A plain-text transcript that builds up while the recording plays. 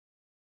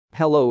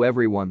Hello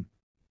everyone.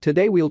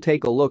 Today we'll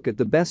take a look at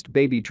the best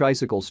baby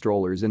tricycle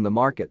strollers in the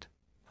market.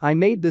 I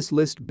made this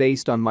list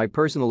based on my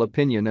personal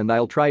opinion and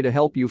I'll try to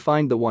help you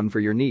find the one for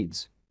your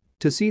needs.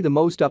 To see the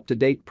most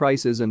up-to-date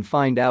prices and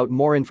find out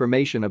more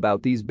information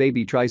about these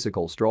baby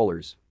tricycle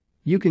strollers,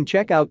 you can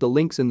check out the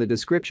links in the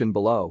description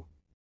below.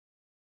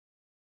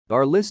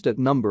 Our list at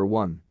number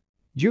 1.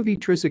 Joovy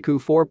Tricycoo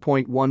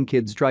 4.1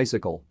 Kids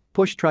Tricycle,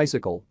 Push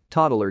Tricycle,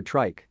 Toddler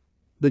Trike.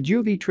 The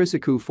Joovy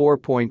Tricycoo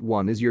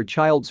 4.1 is your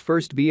child's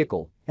first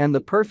vehicle and the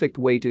perfect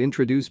way to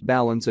introduce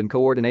balance and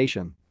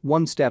coordination,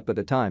 one step at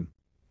a time.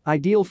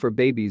 Ideal for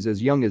babies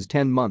as young as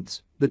 10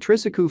 months, the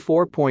Tricycoo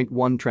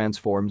 4.1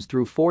 transforms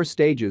through 4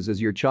 stages as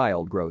your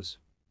child grows.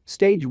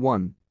 Stage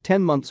 1,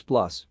 10 months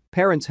plus,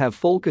 parents have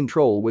full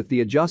control with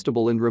the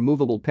adjustable and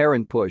removable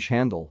parent push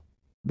handle.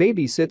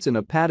 Baby sits in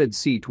a padded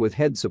seat with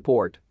head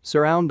support,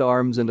 surround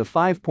arms and a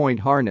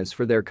 5-point harness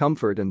for their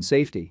comfort and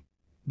safety.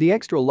 The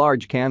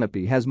extra-large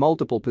canopy has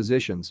multiple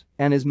positions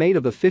and is made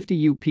of a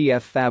 50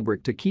 UPF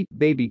fabric to keep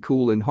baby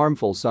cool and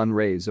harmful sun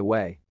rays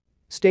away.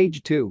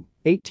 Stage 2,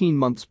 18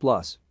 months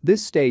plus,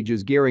 this stage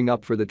is gearing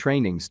up for the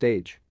training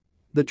stage.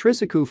 The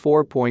Tricycoo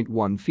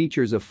 4.1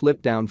 features a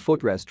flip-down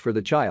footrest for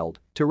the child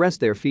to rest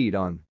their feet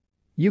on.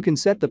 You can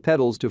set the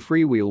pedals to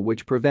freewheel,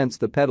 which prevents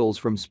the pedals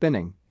from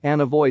spinning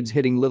and avoids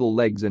hitting little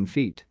legs and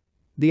feet.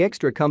 The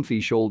extra comfy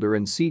shoulder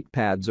and seat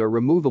pads are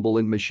removable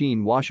and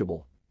machine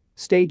washable.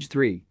 Stage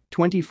 3,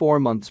 24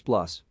 months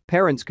plus,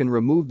 parents can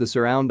remove the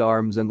surround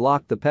arms and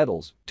lock the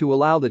pedals to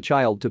allow the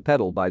child to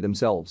pedal by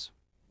themselves.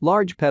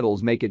 Large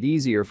pedals make it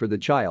easier for the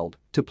child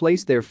to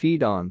place their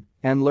feet on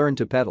and learn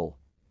to pedal.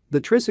 The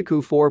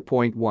Tricycoo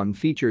 4.1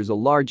 features a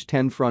large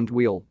 10 front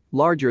wheel,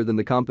 larger than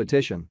the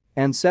competition,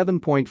 and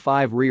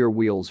 7.5 rear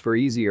wheels for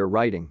easier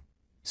riding.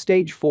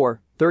 Stage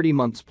 4, 30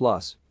 months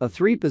plus, a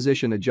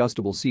 3-position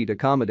adjustable seat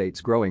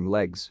accommodates growing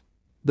legs.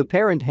 The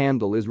parent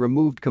handle is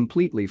removed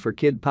completely for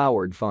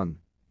kid-powered fun.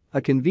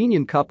 A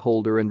convenient cup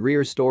holder and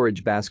rear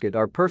storage basket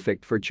are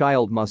perfect for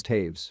child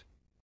must-haves.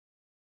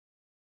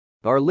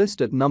 Our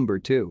list at number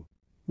 2.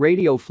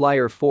 Radio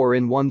Flyer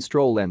 4-in-1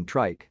 Stroll and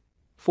Trike.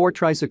 4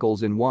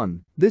 tricycles in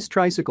one, this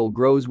tricycle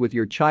grows with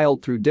your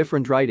child through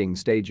different riding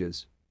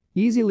stages.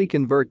 Easily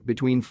convert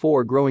between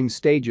 4 growing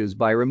stages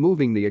by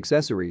removing the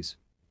accessories.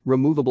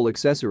 Removable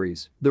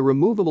accessories. The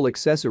removable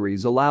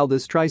accessories allow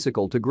this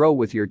tricycle to grow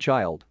with your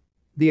child.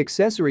 The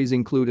accessories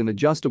include an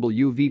adjustable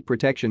UV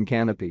protection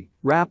canopy,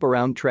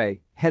 wrap-around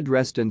tray,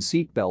 headrest and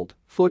seatbelt,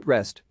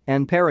 footrest,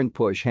 and parent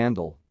push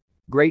handle.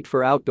 Great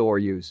for outdoor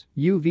use,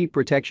 UV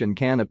protection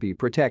canopy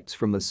protects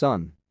from the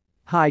sun.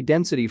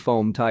 High-density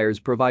foam tires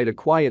provide a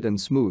quiet and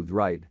smooth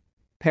ride.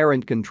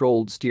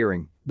 Parent-controlled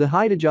steering. The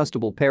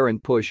height-adjustable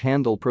parent push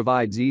handle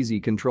provides easy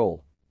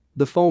control.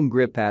 The foam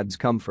grip adds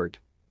comfort.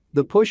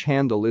 The push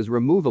handle is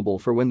removable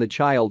for when the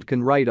child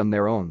can ride on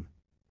their own.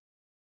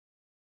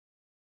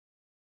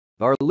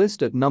 Our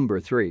list at number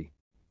 3.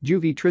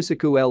 Joovy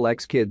Tricycoo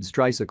LX Kids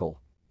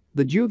Tricycle.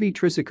 The Joovy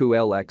Tricycoo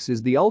LX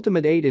is the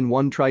ultimate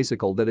 8-in-1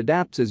 tricycle that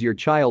adapts as your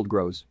child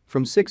grows,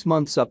 from 6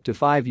 months up to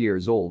 5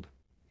 years old.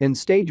 In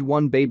Stage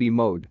 1 baby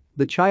mode,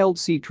 the child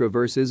seat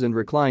reverses and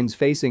reclines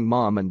facing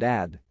mom and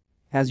dad.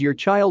 As your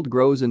child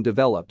grows and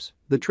develops,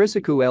 the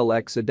Tricycoo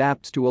LX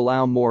adapts to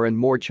allow more and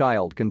more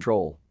child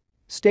control.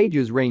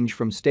 Stages range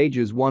from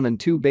Stages 1 and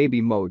 2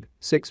 baby mode,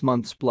 6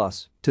 months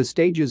plus, to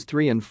Stages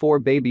 3 and 4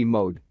 baby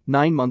mode,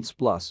 9 months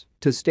plus,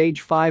 to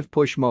Stage 5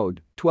 push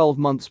mode, 12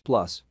 months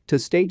plus, to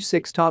Stage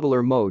 6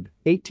 toddler mode,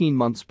 18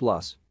 months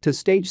plus, to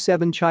Stage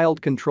 7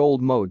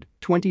 child-controlled mode,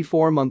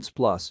 24 months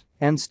plus,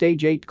 and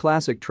Stage 8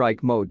 classic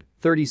trike mode,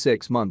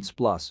 36 months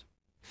plus.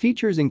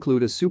 Features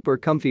include a super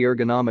comfy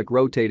ergonomic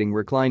rotating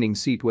reclining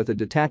seat with a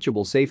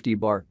detachable safety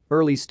bar,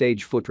 early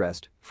stage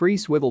footrest, free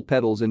swivel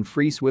pedals and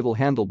free swivel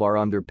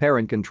handlebar under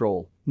parent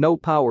control. No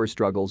power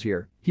struggles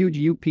here. Huge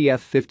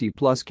UPF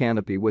 50+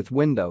 canopy with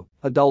window,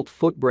 adult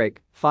foot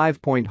brake,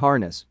 5-point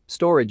harness,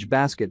 storage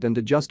basket and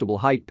adjustable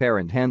height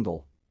parent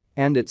handle.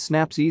 And it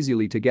snaps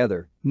easily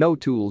together, no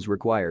tools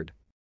required.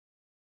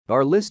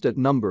 Our list at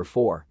number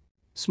 4.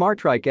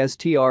 smarTrike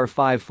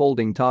STR5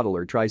 Folding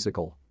Toddler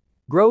Tricycle.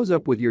 Grows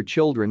up with your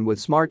children with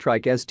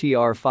smarTrike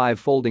STR5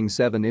 Folding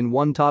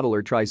 7-in-1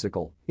 Toddler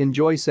Tricycle.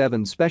 Enjoy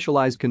 7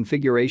 specialized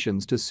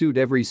configurations to suit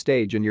every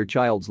stage in your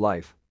child's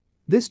life.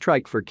 This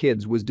trike for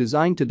kids was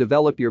designed to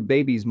develop your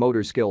baby's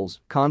motor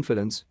skills,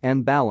 confidence,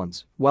 and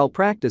balance while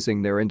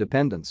practicing their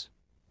independence.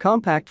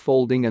 Compact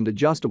folding and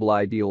adjustable,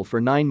 ideal for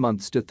 9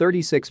 months to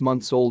 36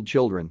 months old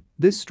children,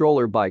 this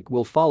stroller bike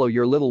will follow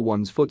your little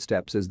one's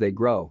footsteps as they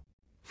grow.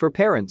 For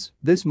parents,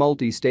 this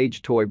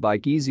multi-stage toy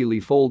bike easily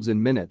folds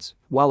in minutes,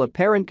 while a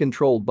parent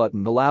control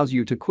button allows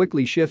you to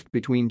quickly shift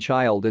between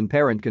child and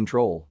parent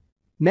control.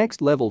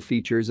 Next-level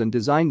features and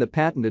design. The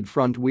patented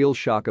front wheel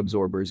shock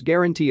absorbers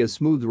guarantee a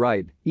smooth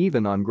ride,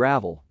 even on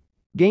gravel.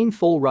 Gain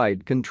full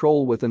ride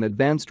control with an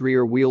advanced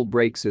rear wheel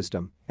brake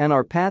system and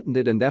our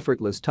patented and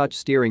effortless touch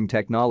steering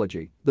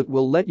technology that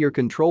will let you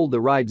control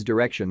the ride's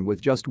direction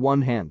with just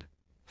one hand.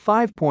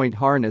 5-point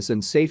harness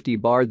and safety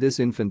bar. This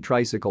infant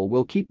tricycle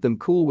will keep them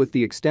cool with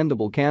the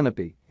extendable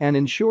canopy and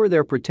ensure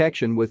their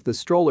protection with the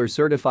stroller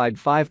certified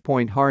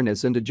 5-point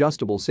harness and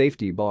adjustable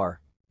safety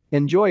bar.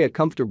 Enjoy a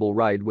comfortable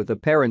ride with a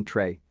parent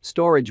tray,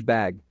 storage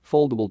bag,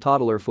 foldable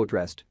toddler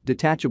footrest,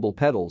 detachable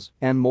pedals,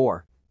 and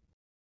more.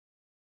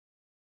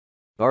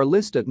 Our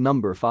list at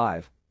number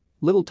 5.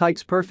 Little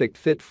Tikes Perfect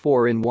Fit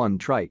 4-in-1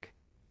 Trike.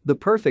 The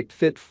Perfect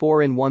Fit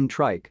 4-in-1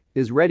 Trike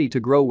is ready to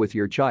grow with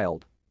your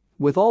child.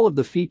 With all of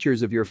the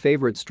features of your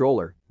favorite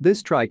stroller,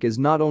 this trike is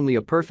not only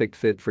a perfect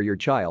fit for your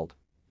child.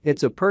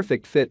 It's a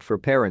perfect fit for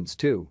parents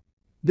too.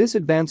 This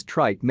advanced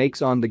trike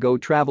makes on-the-go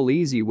travel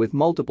easy with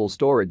multiple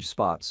storage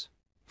spots.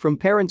 From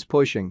parents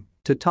pushing,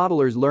 to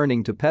toddlers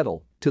learning to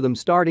pedal, to them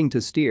starting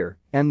to steer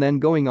and then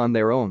going on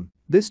their own,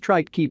 this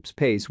trike keeps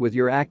pace with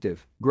your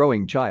active,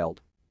 growing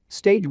child.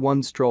 Stage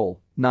 1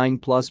 Stroll,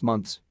 9+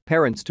 months,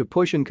 parents to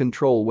push and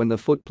control. When the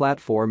foot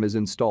platform is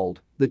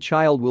installed, the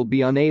child will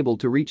be unable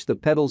to reach the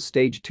pedals.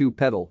 Stage 2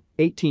 Pedal,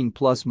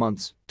 18+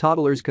 months,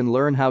 toddlers can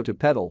learn how to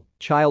pedal,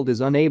 child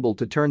is unable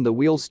to turn the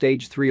wheel.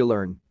 Stage 3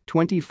 Learn,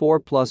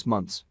 24+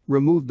 months,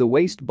 remove the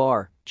waist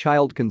bar,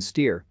 child can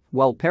steer,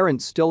 while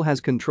parents still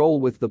has control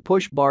with the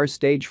push bar.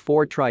 Stage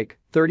 4 Trike,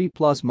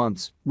 30+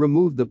 months,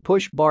 remove the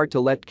push bar to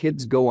let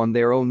kids go on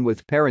their own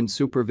with parent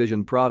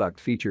supervision. Product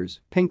features: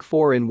 pink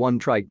 4-in-1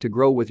 trike to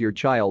grow with your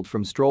child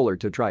from stroller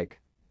to trike.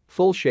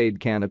 Full shade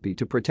canopy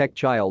to protect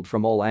child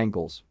from all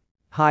angles.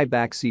 High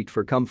back seat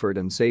for comfort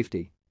and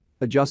safety.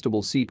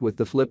 Adjustable seat with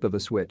the flip of a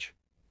switch.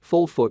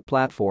 Full foot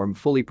platform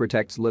fully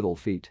protects little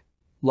feet.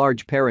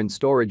 Large parent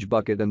storage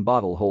bucket and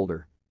bottle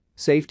holder.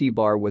 Safety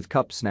bar with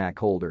cup snack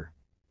holder.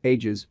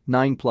 Ages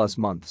 9+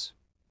 months.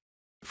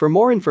 For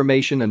more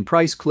information and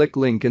price, click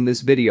link in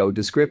this video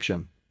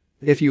description.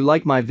 If you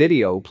like my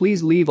video,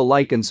 please leave a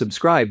like and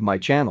subscribe my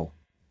channel.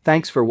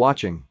 Thanks for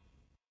watching.